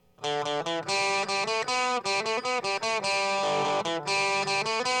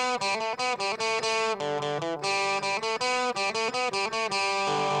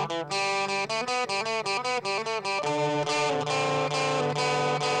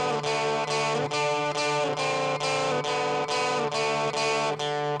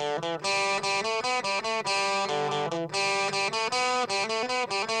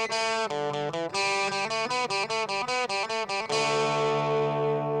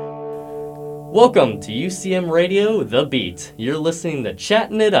Welcome to UCM Radio, The Beat. You're listening to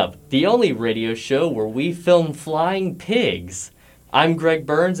Chatting It Up, the only radio show where we film flying pigs. I'm Greg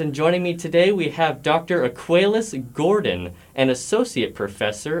Burns, and joining me today we have Dr. Aquelis Gordon, an Associate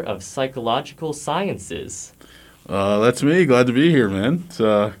Professor of Psychological Sciences. That's me. Glad to be here, man. It's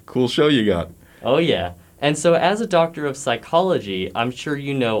a cool show you got. Oh, yeah. And so as a doctor of psychology, I'm sure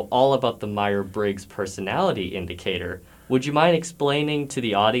you know all about the Myers-Briggs Personality Indicator. Would you mind explaining to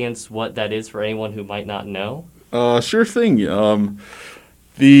the audience what that is for anyone who might not know? Sure thing.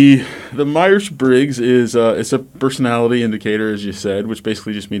 The Myers-Briggs is it's a personality indicator, as you said, which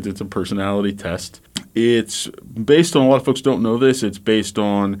basically just means it's a personality test. It's based on, a lot of folks don't know this, it's based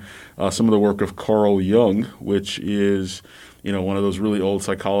on some of the work of Carl Jung, which is, one of those really old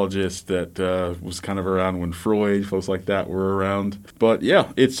psychologists that was kind of around when Freud, folks like that were around. But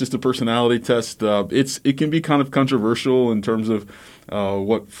yeah, it's just a personality test. It can be kind of controversial in terms of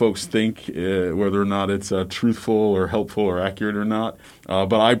what folks think, whether or not it's truthful or helpful or accurate or not.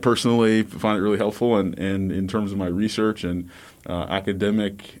 But I personally find it really helpful, and in terms of my research and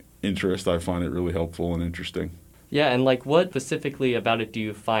academic interest, I find it really helpful and interesting. Yeah, and what specifically about it do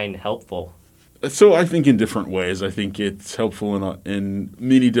you find helpful? So I think in different ways. I think it's helpful in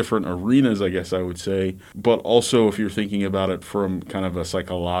many different arenas, I guess I would say. But also if you're thinking about it from kind of a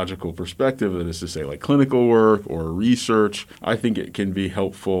psychological perspective, that is to say like clinical work or research, I think it can be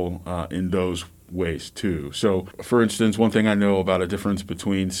helpful in those ways too. So for instance, one thing I know about a difference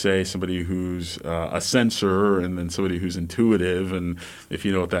between, say, somebody who's a sensor and then somebody who's intuitive, and if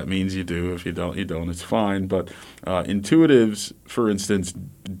you know what that means, you do. If you don't, you don't. It's fine. But intuitives, for instance,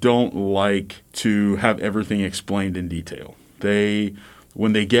 don't like to have everything explained in detail.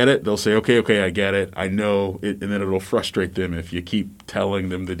 When they get it, they'll say, okay, I get it, I know it, and then it'll frustrate them if you keep telling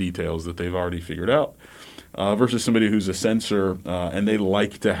them the details that they've already figured out. Versus somebody who's a sensor, and they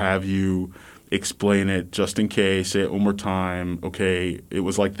like to have you explain it just in case, say it one more time, okay, it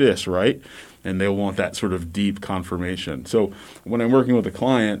was like this, right? And they'll want that sort of deep confirmation. So when I'm working with a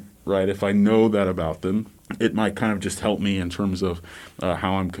client, right, if I know that about them, it might kind of just help me in terms of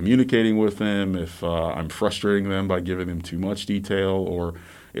how I'm communicating with them, if I'm frustrating them by giving them too much detail, or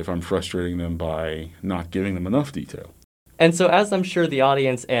if I'm frustrating them by not giving them enough detail. And so as I'm sure the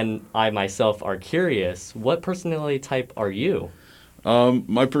audience and I myself are curious, what personality type are you?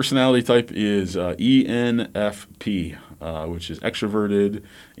 My personality type is ENFP, which is extroverted,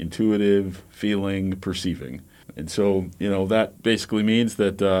 intuitive, feeling, perceiving. And so, that basically means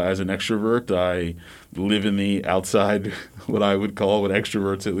that as an extrovert, I live in the outside, what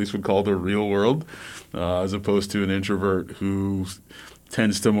extroverts at least would call the real world, as opposed to an introvert who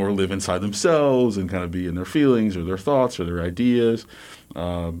tends to more live inside themselves and kind of be in their feelings or their thoughts or their ideas,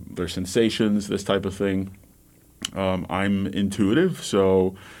 their sensations, this type of thing. I'm intuitive,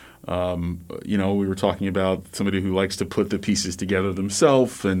 so, we were talking about somebody who likes to put the pieces together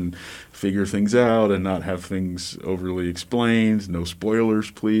themselves and figure things out and not have things overly explained. No spoilers,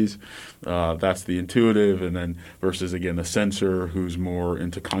 please. That's the intuitive, and then versus, again, the sensor who's more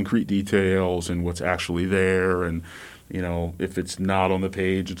into concrete details and what's actually there. And, if it's not on the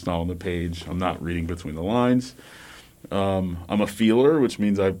page, it's not on the page. I'm not reading between the lines. I'm a feeler, which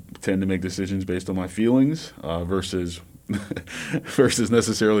means I tend to make decisions based on my feelings versus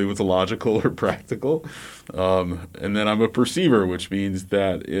necessarily what's logical or practical. And then I'm a perceiver, which means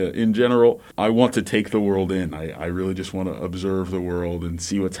that in general, I want to take the world in. I really just want to observe the world and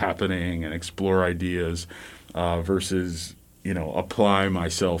see what's happening and explore ideas versus apply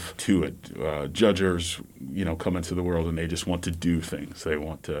myself to it. Judgers, come into the world and they just want to do things. They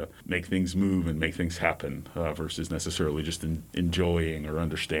want to make things move and make things happen versus necessarily just enjoying or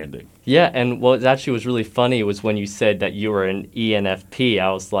understanding. Yeah, and what actually was really funny was when you said that you were an ENFP.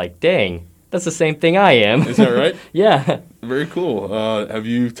 I was like, dang, that's the same thing I am. Is that right? Yeah. Very cool. Have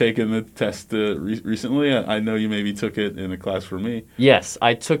you taken the test recently? I know you maybe took it in a class for me. Yes,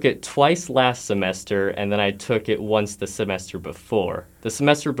 I took it twice last semester, and then I took it once the semester before. The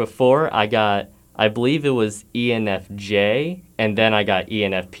semester before, I believe it was ENFJ, and then I got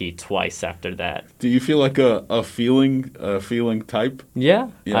ENFP twice after that. Do you feel like a feeling type? Yeah.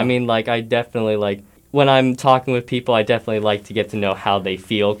 I mean, I definitely when I'm talking with people, I definitely like to get to know how they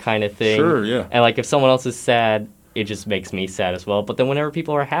feel kind of thing. Sure, yeah. And if someone else is sad, it just makes me sad as well. But then whenever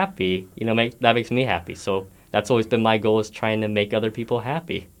people are happy, that makes me happy. So that's always been my goal, is trying to make other people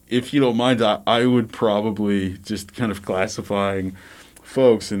happy. If you don't mind, I would probably just kind of classifying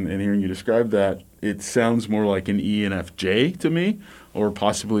folks and hearing you describe that, it sounds more like an ENFJ to me, or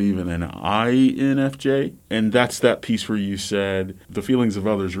possibly even an INFJ. And that's that piece where you said the feelings of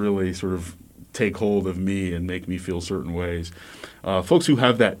others really sort of take hold of me and make me feel certain ways. Folks who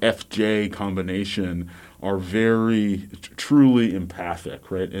have that FJ combination are very truly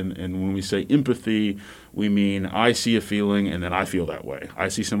empathic, right? And when we say empathy, we mean I see a feeling and then I feel that way. I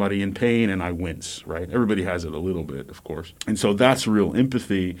see somebody in pain and I wince, right? Everybody has it a little bit, of course. And so that's real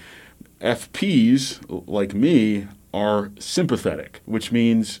empathy. FPs, like me, are sympathetic, which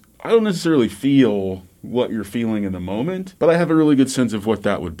means I don't necessarily feel what you're feeling in the moment, but I have a really good sense of what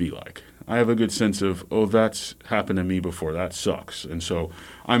that would be like. I have a good sense of, oh, that's happened to me before. That sucks. And so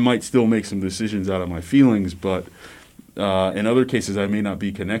I might still make some decisions out of my feelings, but in other cases, I may not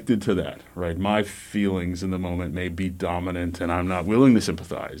be connected to that, right? My feelings in the moment may be dominant, and I'm not willing to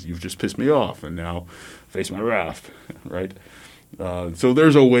sympathize. You've just pissed me off, and now face my wrath, right? So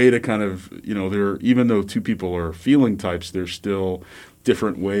there's a way to kind of, even though two people are feeling types, there's still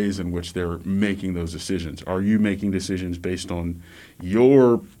different ways in which they're making those decisions. Are you making decisions based on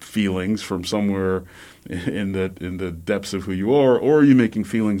your feelings from somewhere in the depths of who you are, or are you making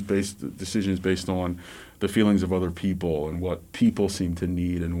decisions based on the feelings of other people and what people seem to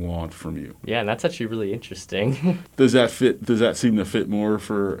need and want from you? Yeah, and that's actually really interesting. Does that seem to fit more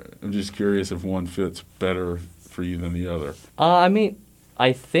I'm just curious if one fits better for you than the other?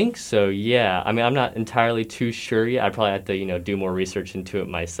 I think so, yeah. I'm not entirely too sure yet. I probably have to, do more research into it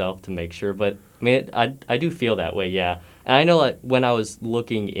myself to make sure. But, I do feel that way, yeah. And I know, like, when I was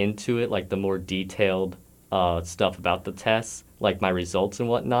looking into it, like, the more detailed stuff about the tests, like, my results and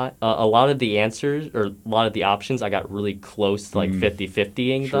whatnot, a lot of the answers, or a lot of the options, I got really close to, like,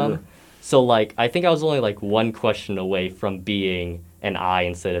 50-50ing them. So, like, I think I was only, like, one question away from being an I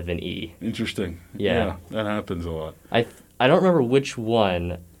instead of an E. Interesting. Yeah. That happens a lot. I don't remember which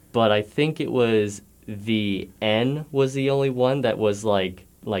one, but I think it was the N was the only one that was like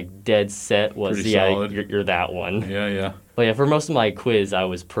dead set was pretty solid. You're that one. Yeah. But yeah, for most of my quiz, I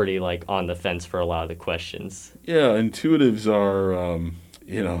was pretty like on the fence for a lot of the questions. Yeah, intuitives are,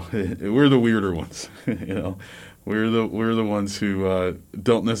 we're the weirder ones. We're the ones who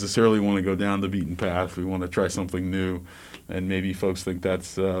don't necessarily want to go down the beaten path. We want to try something new, and maybe folks think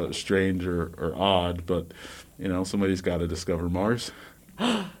that's strange or odd, but somebody's got to discover Mars.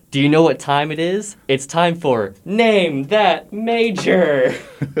 Do you know what time it is? It's time for Name That Major.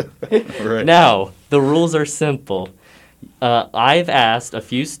 Right. Now, the rules are simple. I've asked a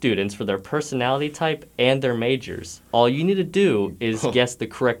few students for their personality type and their majors. All you need to do is guess the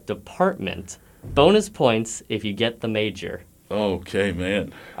correct department. Bonus points if you get the major. Okay,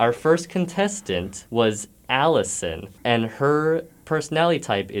 man. Our first contestant was Allison, and her personality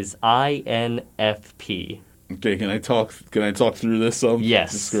type is INFP. Okay, can I talk through this some?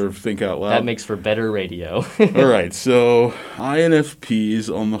 Yes. Just sort of think out loud. That makes for better radio. All right, so INFPs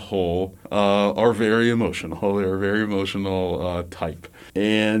on the whole are very emotional. They're a very emotional type.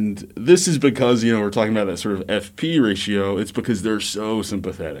 And this is because, we're talking about that sort of FP ratio. It's because they're so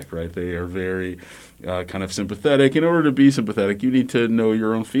sympathetic, right? They are very kind of sympathetic. In order to be sympathetic, you need to know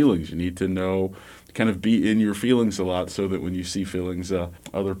your own feelings. You need to kind of be in your feelings a lot so that when you see feelings,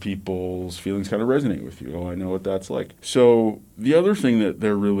 other people's feelings kind of resonate with you. Oh, I know what that's like. So the other thing that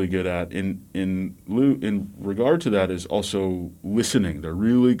they're really good at in regard to that is also listening. They're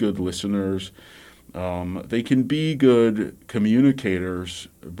really good listeners. They can be good communicators,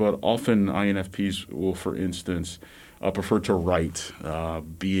 but often INFPs will, for instance, prefer to write.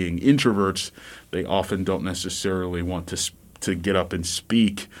 Being introverts, they often don't necessarily want to get up and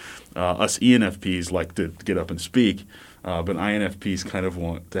speak. Us ENFPs like to get up and speak, but INFPs kind of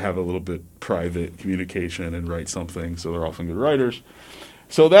want to have a little bit private communication and write something, so they're often good writers.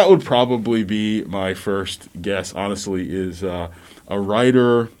 So that would probably be my first guess, honestly, is a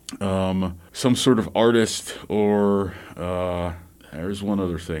writer, some sort of artist, or there's one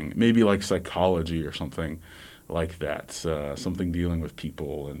other thing, maybe like psychology or something like that, something dealing with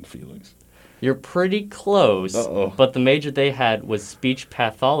people and feelings. You're pretty close, but the major they had was speech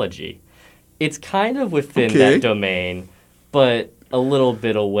pathology. It's kind of within that domain, but a little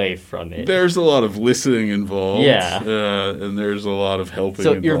bit away from it. There's a lot of listening involved. Yeah. And there's a lot of helping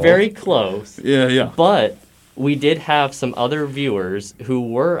so involved. You're very close. Yeah. But we did have some other viewers who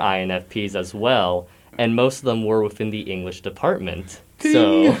were INFPs as well, and most of them were within the English department.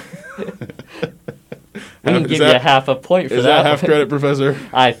 So we can give you half a point for that. Is that half credit, Professor?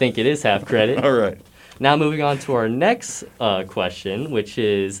 I think it is half credit. All right. Now moving on to our next question, which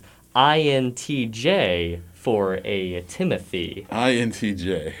is INTJ for a Timothy.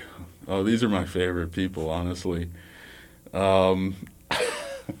 INTJ. Oh, these are my favorite people, honestly.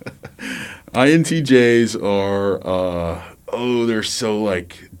 INTJs are, they're so,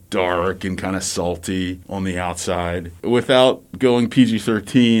 dark and kind of salty on the outside. Without going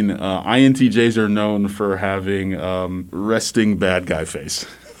PG-13, INTJs are known for having resting bad guy face.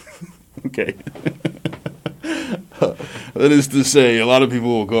 Okay. That is to say, a lot of people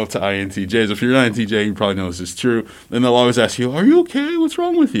will go up to INTJs. If you're an INTJ, you probably know this is true. And they'll always ask you, "Are you okay? What's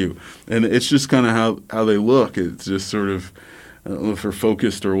wrong with you?" And it's just kind of how they look. It's just sort of, I don't know if they're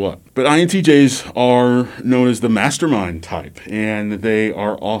focused or what. But INTJs are known as the mastermind type. And they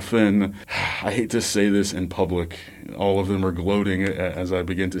are often, I hate to say this in public, all of them are gloating as I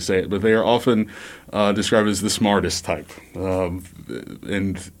begin to say it, but they are often described as the smartest type.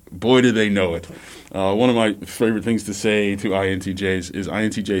 And boy, do they know it. One of my favorite things to say to INTJs is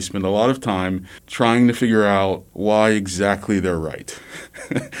INTJs spend a lot of time trying to figure out why exactly they're right.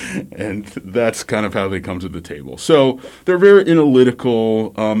 And that's kind of how they come to the table. So they're very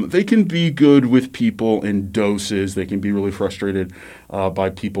analytical. They can be good with people in doses. They can be really frustrated by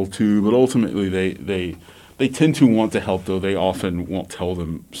people too. But ultimately, they tend to want to help, though they often won't tell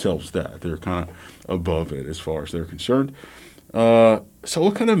themselves that. They're kind of above it as far as they're concerned. So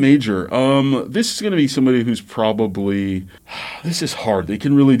what kind of major? This is going to be somebody who's probably, this is hard. They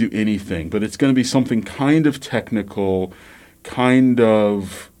can really do anything, but it's going to be something kind of technical, kind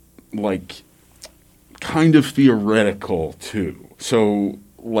of theoretical too. So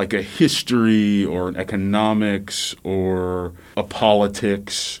like a history or an economics or a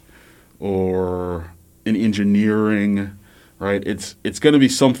politics or an engineering, right? It's going to be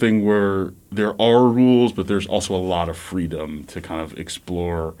something where there are rules, but there's also a lot of freedom to kind of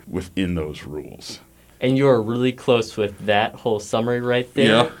explore within those rules. And you're really close with that whole summary right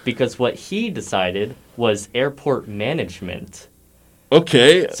there. Yeah. Because what he decided was airport management.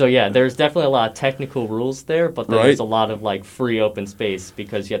 Okay. So yeah, there's definitely a lot of technical rules there, but there's Right. a lot of like free open space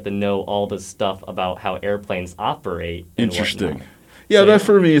because you have to know all the stuff about how airplanes operate. And Interesting. whatnot. Yeah, So, that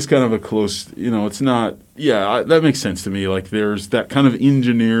for me is kind of a close, it's not, that makes sense to me. Like there's that kind of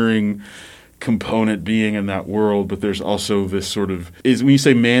engineering component being in that world, but there's also this sort of, when you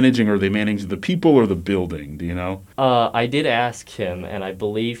say managing, are they managing the people or the building? Do you know? I did ask him, and I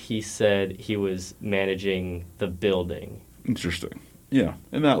believe he said he was managing the building. Interesting. Yeah,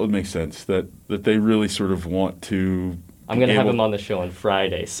 and that would make sense that they really sort of want to. I'm going to have him on the show on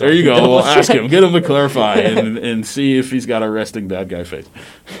Friday. So there you go. Well, ask him. Get him to clarify and see if he's got a resting bad guy face.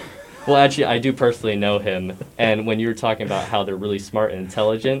 Well, actually, I do personally know him. And when you were talking about how they're really smart and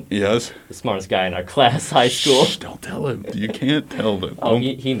intelligent, Yes. the smartest guy in our class, high school. Shh, don't tell him. You can't tell them. Oh,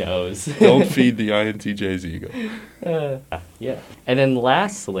 he knows. Don't feed the INTJ's ego. Yeah. And then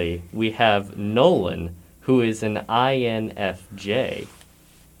lastly, we have Nolan, who is an INFJ.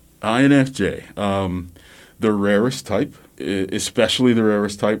 INFJ. The rarest type, especially the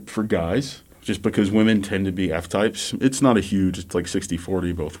rarest type for guys, just because women tend to be F-types. It's not a huge, it's like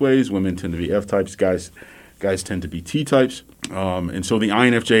 60-40 both ways. Women tend to be F-types, guys tend to be T-types. And so the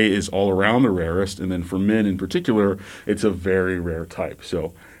INFJ is all around the rarest, and then for men in particular, it's a very rare type.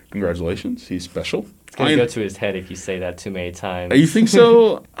 So congratulations, he's special. It's going to go to his head if you say that too many times. You think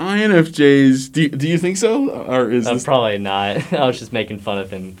so? INFJs, do you think so? Or is this... Probably not. I was just making fun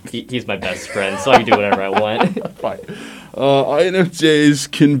of him. He's my best friend, so I can do whatever I want. Fine. INFJs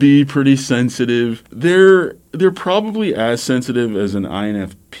can be pretty sensitive. They're probably as sensitive as an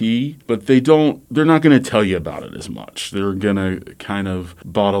INFP, but they're not going to tell you about it as much. They're going to kind of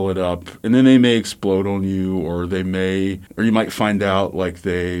bottle it up, and then they may explode on you, or you might find out like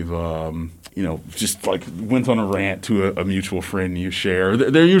they've just like went on a rant to a mutual friend you share.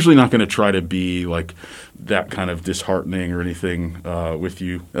 They're usually not going to try to be like that kind of disheartening or anything with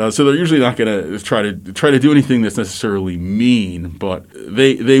you. So they're usually not going to try to do anything that's necessarily mean, but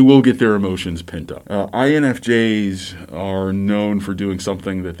they will get their emotions pent up. INFJs are known for doing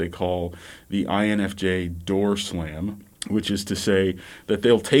something that they call the INFJ door slam, which is to say that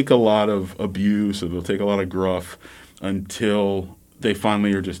they'll take a lot of abuse or they'll take a lot of gruff until they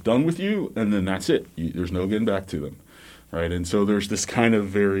finally are just done with you, and then that's it. There's no getting back to them, right? And so there's this kind of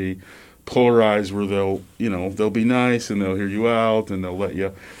very polarized where they'll be nice and they'll hear you out and they'll let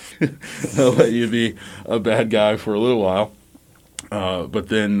you be a bad guy for a little while, but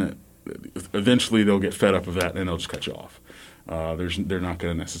then eventually they'll get fed up of that and they'll just cut you off. They're not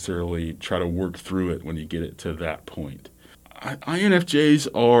going to necessarily try to work through it when you get it to that point. INFJs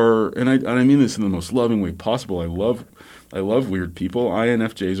are, and I mean this in the most loving way possible. I love weird people.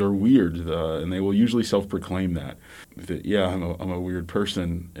 INFJs are weird, and they will usually self-proclaim that I'm a weird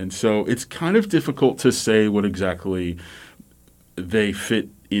person. And so it's kind of difficult to say what exactly they fit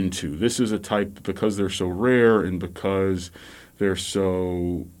into. This is a type, because they're so rare and because they're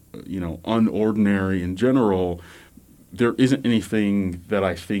so, unordinary in general, there isn't anything that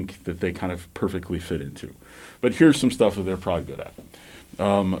I think that they kind of perfectly fit into. But here's some stuff that they're probably good at.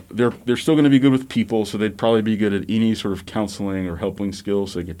 They're still going to be good with people, so they'd probably be good at any sort of counseling or helping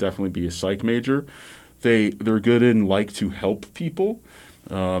skills. So they could definitely be a psych major. They're good in like to help people,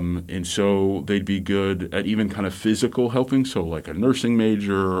 and so they'd be good at even kind of physical helping. So like a nursing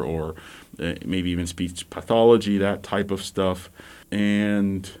major or maybe even speech pathology, that type of stuff.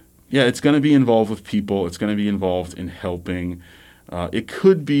 And yeah, it's going to be involved with people. It's going to be involved in helping. It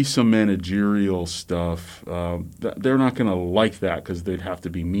could be some managerial stuff. They're not going to like that because they'd have to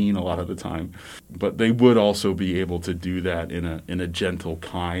be mean a lot of the time. But they would also be able to do that in a gentle,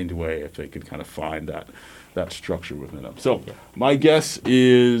 kind way if they could kind of find that structure within them. So my guess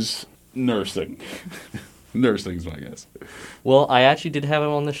is nursing. Nursing's my guess. Well, I actually did have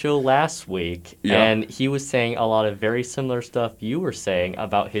him on the show last week, Yeah. and he was saying a lot of very similar stuff you were saying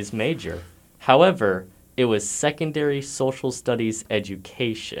about his major. However, it was secondary social studies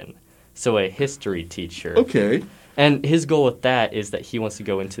education, so a history teacher. Okay. And his goal with that is that he wants to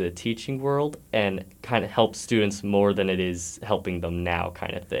go into the teaching world and kind of help students more than it is helping them now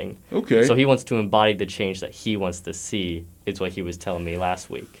kind of thing. Okay. So he wants to embody the change that he wants to see, is what he was telling me last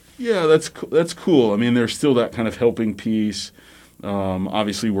week. Yeah, that's cool. I mean, there's still that kind of helping piece,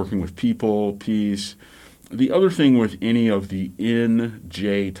 obviously working with people piece. The other thing with any of the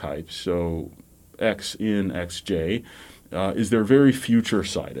NJ types, so X in XJ, is they're very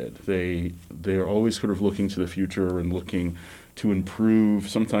future-sided. They're always sort of looking to the future and looking to improve.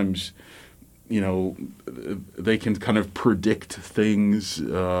 Sometimes, they can kind of predict things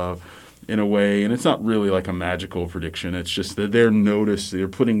in a way, and it's not really like a magical prediction. It's just that they're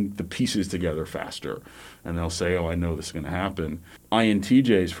putting the pieces together faster, and they'll say, "Oh, I know this is going to happen."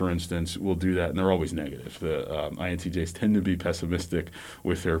 INTJs, for instance, will do that, and they're always negative. The INTJs tend to be pessimistic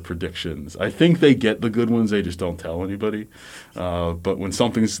with their predictions. I think they get the good ones; they just don't tell anybody. But when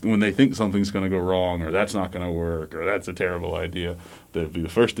they think something's going to go wrong, or that's not going to work, or that's a terrible idea, they'll be the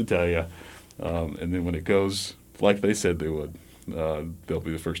first to tell you. And then when it goes like they said they would, they'll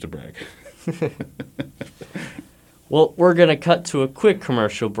be the first to brag. Well, we're going to cut to a quick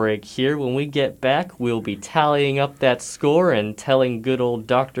commercial break here. When we get back, we'll be tallying up that score and telling good old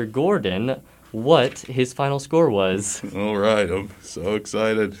Dr. Gordon what his final score was. All right, I'm so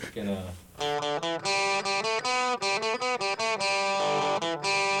excited.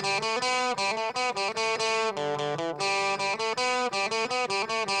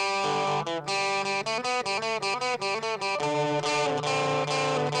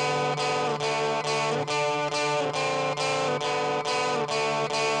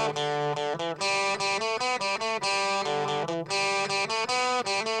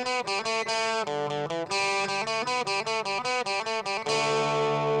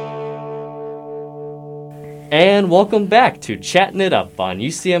 And welcome back to Chatting It Up on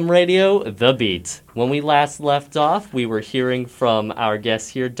UCM Radio, The Beat. When we last left off, we were hearing from our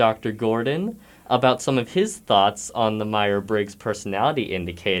guest here, Dr. Gordon, about some of his thoughts on the Myers-Briggs personality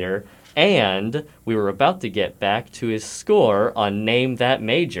indicator, and we were about to get back to his score on Name That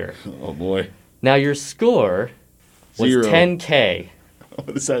Major. Oh, boy. Now, your score was 0. 10K.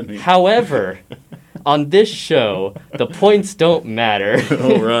 What does that mean? However, on this show, the points don't matter.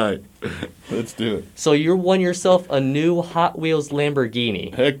 All right. Let's do it. So you won yourself a new Hot Wheels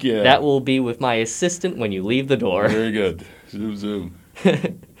Lamborghini. Heck yeah. That will be with my assistant when you leave the door. Very good. Zoom, zoom.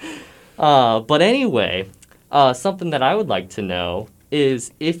 But anyway, something that I would like to know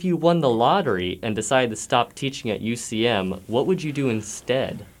is if you won the lottery and decided to stop teaching at UCM, what would you do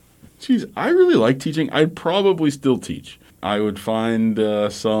instead? Geez, I really like teaching. I'd probably still teach. I would find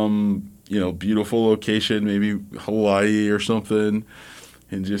some, beautiful location, maybe Hawaii or something,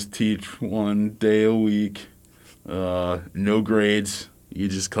 and just teach 1 day a week. No grades. You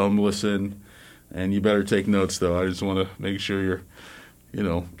just come listen, and you better take notes, though. I just want to make sure you're,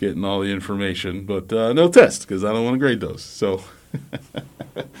 getting all the information. But no test, because I don't want to grade those. So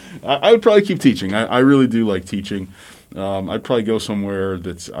I would probably keep teaching. I really do like teaching. I'd probably go somewhere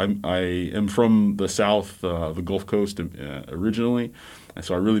I am from the South, the Gulf Coast originally, and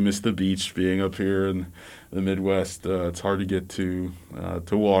so I really miss the beach. Being up here in the Midwest, it's hard to get to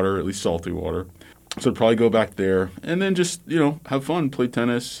water, at least salty water. So I'd probably go back there and then just have fun, play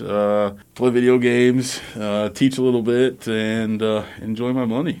tennis, play video games, teach a little bit, and enjoy my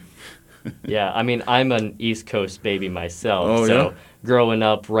money. Yeah, I mean, I'm an East Coast baby myself, Oh, so yeah? growing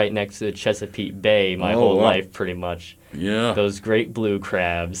up right next to the Chesapeake Bay my Oh, whole wow. life, pretty much. Yeah. Those great blue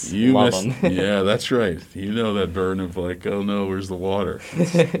crabs. Love them. Yeah, that's right. You know that burn of like, oh no, where's the water?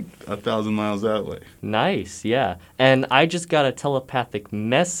 It's 1,000 miles that way. Nice, yeah. And I just got a telepathic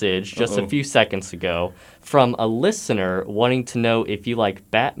message just a Uh-oh. few seconds ago from a listener wanting to know if you like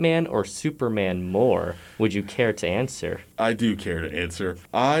Batman or Superman more. Would you care to answer? I do care to answer.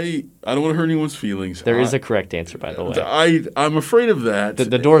 I don't want to hurt anyone's feelings. There is a correct answer, by the way. I'm afraid of that.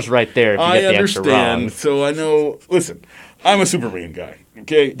 The door's right there if you I get the answer wrong. understand. So I know. Listen, I'm a Superman guy.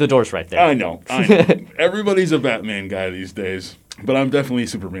 Okay. The door's right there. I know. Everybody's a Batman guy these days, but I'm definitely a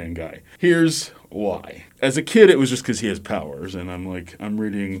Superman guy. Here's why. As a kid, it was just because he has powers, and I'm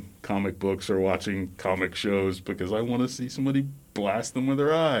reading comic books or watching comic shows because I want to see somebody blast them with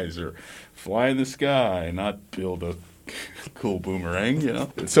their eyes or fly in the sky, not build a cool boomerang, you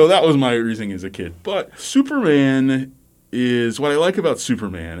know? So that was my reasoning as a kid. But Superman is what I like about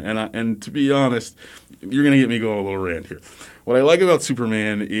Superman, and to be honest, you're going to get me go a little rant here. What I like about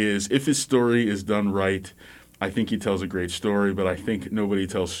Superman is if his story is done right, I think he tells a great story, but I think nobody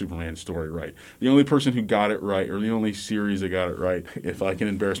tells Superman's story right. The only person who got it right, or the only series that got it right, if I can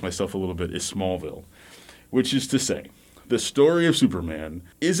embarrass myself a little bit, is Smallville, which is to say, the story of Superman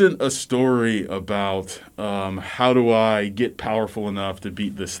isn't a story about how do I get powerful enough to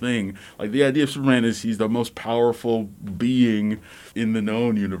beat this thing. Like, the idea of Superman is he's the most powerful being in the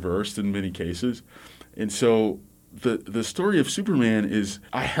known universe in many cases. And so the story of Superman is,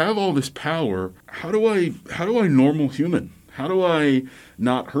 I have all this power. How do I normal human? How do I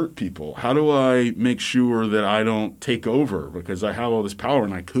not hurt people? How do I make sure that I don't take over because I have all this power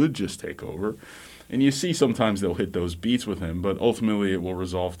and I could just take over? And you see sometimes they'll hit those beats with him, but ultimately it will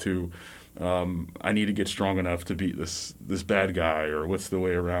resolve to, I need to get strong enough to beat this bad guy, or what's the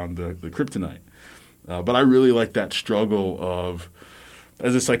way around the kryptonite. But I really like that struggle of,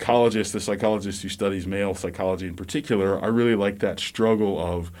 as a psychologist who studies male psychology in particular, I really like that struggle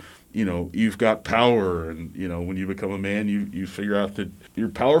of, you've got power, and, when you become a man, you figure out that you're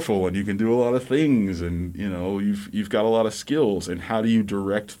powerful and you can do a lot of things, and, you've got a lot of skills, and how do you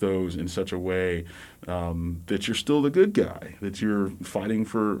direct those in such a way that you're still the good guy, that you're fighting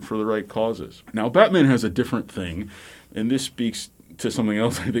for the right causes. Now, Batman has a different thing, and this speaks to something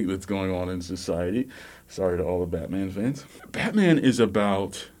else I think that's going on in society. Sorry to all the Batman fans. Batman is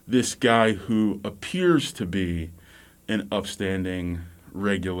about this guy who appears to be an upstanding,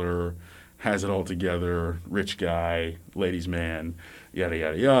 regular, has it all together, rich guy, ladies' man, yada,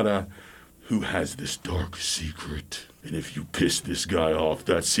 yada, yada, who has this dark secret. And if you piss this guy off,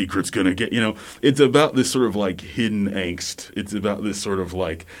 that secret's going to get, it's about this sort of like hidden angst. It's about this sort of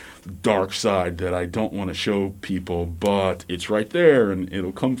like dark side that I don't want to show people, but it's right there and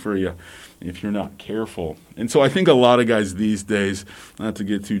it'll come for you if you're not careful. And so I think a lot of guys these days, not to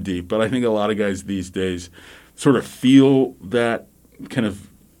get too deep, but I think a lot of guys these days sort of feel that kind of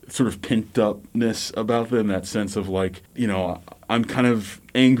sort of pent upness about them, that sense of like, I'm kind of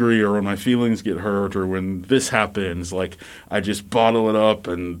angry, or when my feelings get hurt, or when this happens, like I just bottle it up,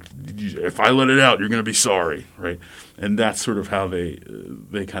 and if I let it out, you're going to be sorry, right? And that's sort of how they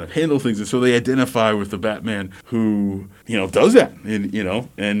kind of handle things. And so they identify with the Batman who, does that.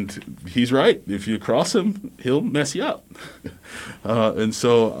 And he's right. If you cross him, he'll mess you up. And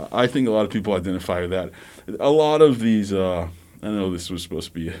so I think a lot of people identify with that. A lot of these, I know this was supposed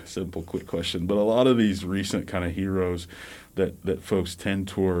to be a simple, quick question, but a lot of these recent kind of heroes that folks tend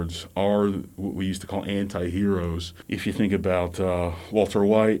towards are what we used to call anti-heroes. If you think about Walter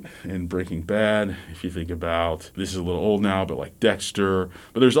White in Breaking Bad, if you think about, this is a little old now, but like Dexter,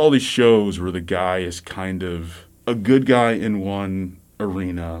 but there's all these shows where the guy is kind of a good guy in one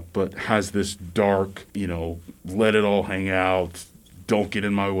arena, but has this dark, let it all hang out, don't get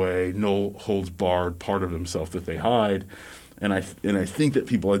in my way, no holds barred part of himself that they hide. And I think that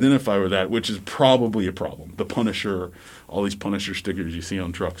people identify with that, which is probably a problem. The Punisher, all these Punisher stickers you see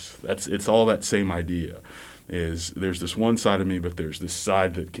on trucks, it's all that same idea. Is there's this one side of me, but there's this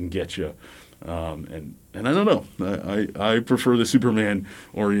side that can get you. And I don't know. I prefer the Superman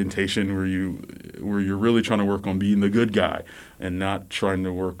orientation where you're really trying to work on being the good guy and not trying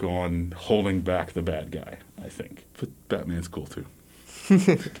to work on holding back the bad guy, I think. But Batman's cool too.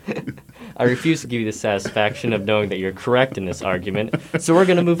 I refuse to give you the satisfaction of knowing that you're correct in this argument, so we're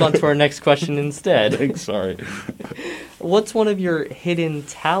going to move on to our next question instead. Thanks, sorry. What's one of your hidden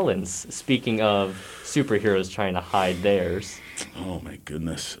talents, speaking of superheroes trying to hide theirs? Oh, my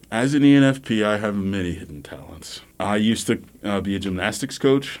goodness. As an ENFP, I have many hidden talents. I used to be a gymnastics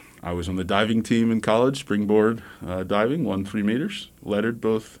coach. I was on the diving team in college, springboard diving, won 3 meters, lettered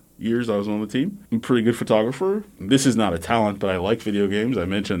both years I was on the team. I'm a pretty good photographer. This is not a talent, but I like video games. I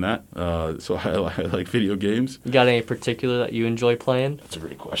mentioned that. So I like video games. You got any particular that you enjoy playing? That's a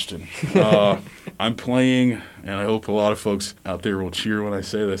great question. I'm playing, and I hope a lot of folks out there will cheer when I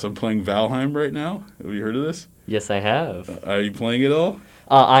say this. I'm playing Valheim right now. Have you heard of this? Yes, I have. Are you playing it all?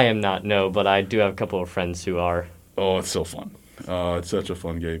 I am not, no, but I do have a couple of friends who are. Oh, it's so fun. It's such a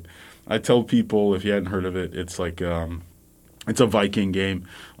fun game. I tell people, if you hadn't heard of it, it's like it's a Viking game.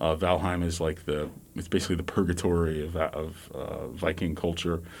 Valheim is like it's basically the purgatory of Viking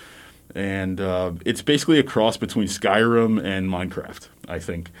culture. And it's basically a cross between Skyrim and Minecraft, I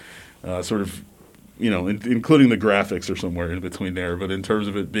think. Sort of, including the graphics are somewhere in between there. But in terms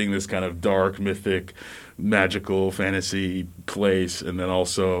of it being this kind of dark, mythic, magical fantasy place, and then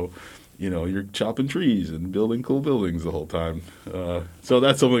also, you're chopping trees and building cool buildings the whole time. So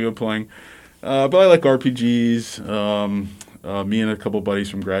that's something I'm playing. But I like RPGs. Me and a couple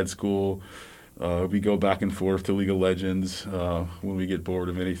buddies from grad school, we go back and forth to League of Legends when we get bored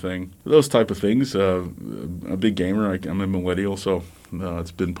of anything. Those type of things. A big gamer. I'm a millennial, so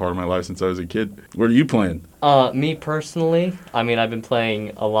it's been part of my life since I was a kid. What are you playing? Me personally, I've been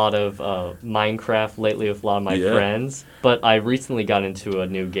playing a lot of Minecraft lately with a lot of my friends, but I recently got into a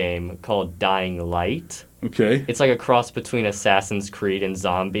new game called Dying Light. Okay. It's like a cross between Assassin's Creed and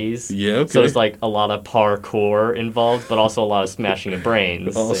zombies. Yeah, okay. So it's like a lot of parkour involved, but also a lot of smashing of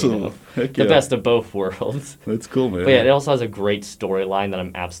brains. Awesome. Heck yeah. The best of both worlds. That's cool, man. But yeah, it also has a great storyline that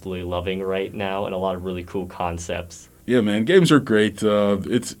I'm absolutely loving right now, and a lot of really cool concepts. Yeah, man, games are great.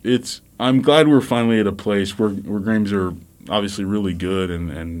 I'm glad we're finally at a place where games are obviously really good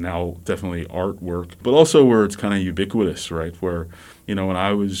and now definitely artwork, but also where it's kind of ubiquitous, right? Where, when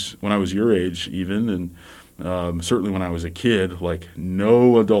I was your age even, and certainly when I was a kid, like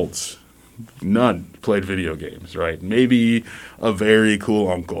no adults, none played video games, right? Maybe a very cool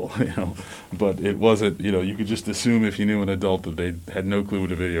uncle, but it wasn't, you could just assume if you knew an adult that they had no clue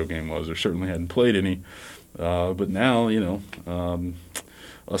what a video game was or certainly hadn't played any. But now,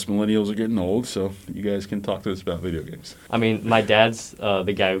 us millennials are getting old, so you guys can talk to us about video games. My dad's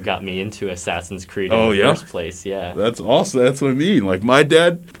the guy who got me into Assassin's Creed in the first place, yeah. That's awesome. That's what I mean. Like, my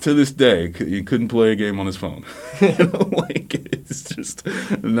dad, to this day, he couldn't play a game on his phone. It's just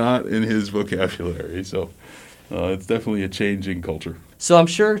not in his vocabulary. So it's definitely a changing culture. So I'm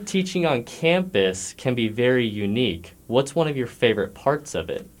sure teaching on campus can be very unique. What's one of your favorite parts of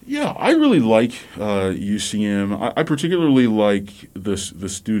it? Yeah, I really like UCM. I particularly like the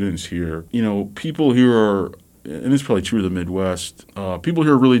students here. People here are, and it's probably true of the Midwest, people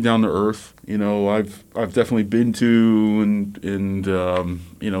here are really down to earth. I've definitely been to and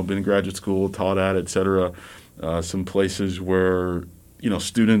been in graduate school, taught at, et cetera, some places where,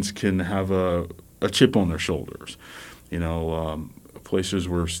 students can have a chip on their shoulders. Places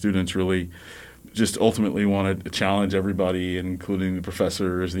where students really just ultimately want to challenge everybody, including the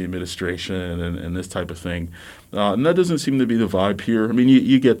professors, the administration, and this type of thing. And that doesn't seem to be the vibe here.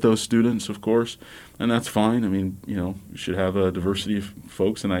 You get those students, of course, and that's fine. You should have a diversity of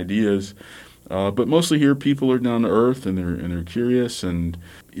folks and ideas. But mostly here, people are down to earth, and they're curious, and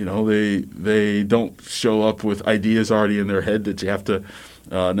they don't show up with ideas already in their head that you have to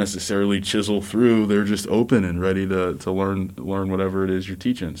necessarily chisel through. They're just open and ready to learn whatever it is you're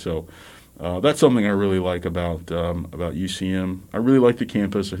teaching. So that's something I really like about UCM. I really like the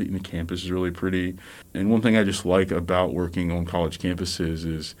campus. I think the campus is really pretty. And one thing I just like about working on college campuses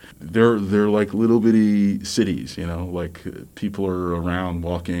is they're like little bitty cities. Like people are around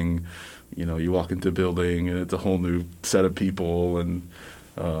walking. You walk into a building and it's a whole new set of people and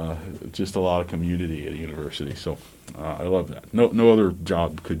just a lot of community at a university. So I love that. No other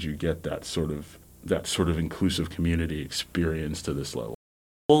job could you get that sort of inclusive community experience to this level.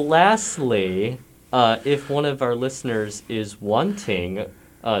 Well, lastly, if one of our listeners is wanting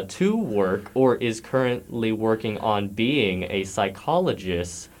to work or is currently working on being a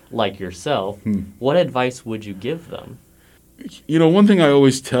psychologist like yourself, what advice would you give them? One thing I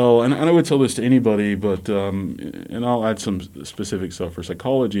always tell, and I would tell this to anybody, but and I'll add some specific stuff for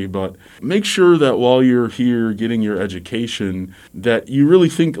psychology, but make sure that while you're here getting your education, that you really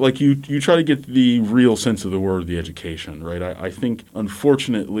think, like you try to get the real sense of the word, the education, right? I think,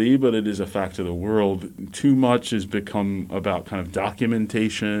 unfortunately, but it is a fact of the world, too much has become about kind of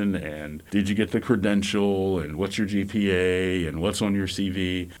documentation and did you get the credential and what's your GPA and what's on your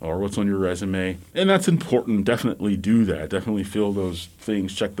CV or what's on your resume. And that's important. Definitely do that. Definitely fill those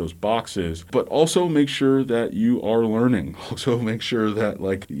things, check those boxes, but also make sure that you are learning. Also make sure that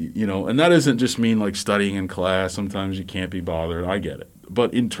and that doesn't just mean like studying in class. Sometimes you can't be bothered. I get it.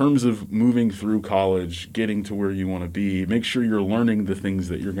 But in terms of moving through college, getting to where you want to be, make sure you're learning the things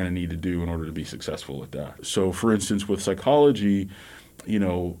that you're going to need to do in order to be successful at that. So, for instance, with psychology,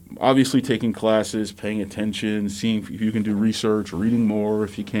 obviously taking classes, paying attention, seeing if you can do research, reading more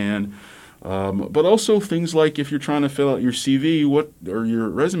if you can. But also things like if you're trying to fill out your CV or your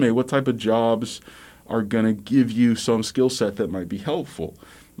resume, what type of jobs are going to give you some skill set that might be helpful.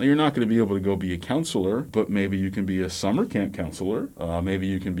 Now, you're not going to be able to go be a counselor, but maybe you can be a summer camp counselor. Maybe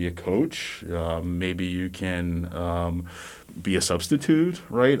you can be a coach. Maybe you can be a substitute,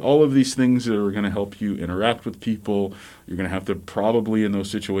 right? All of these things that are going to help you interact with people. You're going to have to probably in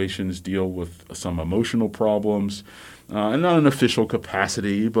those situations deal with some emotional problems. And not an official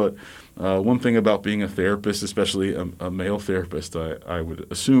capacity, but one thing about being a therapist, especially a male therapist, I would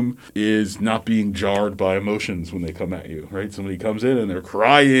assume, is not being jarred by emotions when they come at you, right? Somebody comes in and they're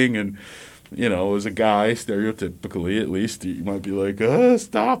crying and, as a guy, stereotypically at least, you might be like,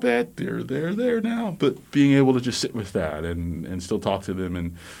 stop it, they're there now. But being able to just sit with that and still talk to them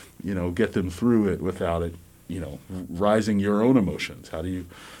and, get them through it without it, rising your own emotions. How do you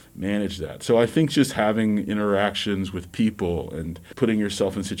manage that? So I think just having interactions with people and putting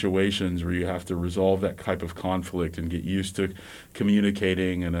yourself in situations where you have to resolve that type of conflict and get used to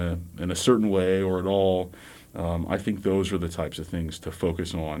communicating in a certain way or at all, I think those are the types of things to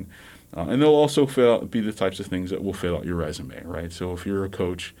focus on. And they'll also be the types of things that will fill out your resume, right? So if you're a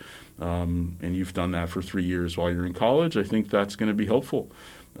coach and you've done that for 3 years while you're in college, I think that's going to be helpful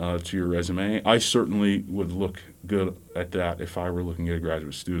to your resume. I certainly would look good at that if I were looking at a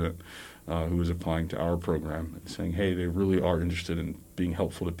graduate student who was applying to our program and saying, hey, they really are interested in being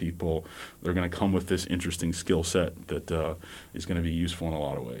helpful to people. They're going to come with this interesting skill set that is going to be useful in a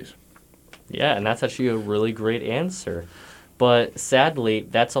lot of ways. Yeah, and that's actually a really great answer. But sadly,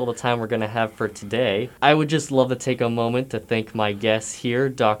 that's all the time we're going to have for today. I would just love to take a moment to thank my guest here,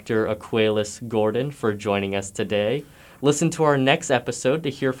 Dr. Aquelis Gordon, for joining us today. Listen to our next episode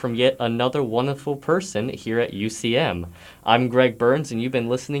to hear from yet another wonderful person here at UCM. I'm Greg Burns, and you've been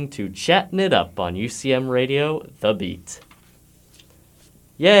listening to Chatting It Up on UCM Radio, The Beat.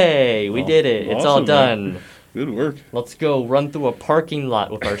 Yay, we did it. It's all done. Man. Good work. Let's go run through a parking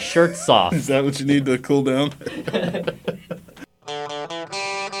lot with our shirts off. Is that what you need to cool down?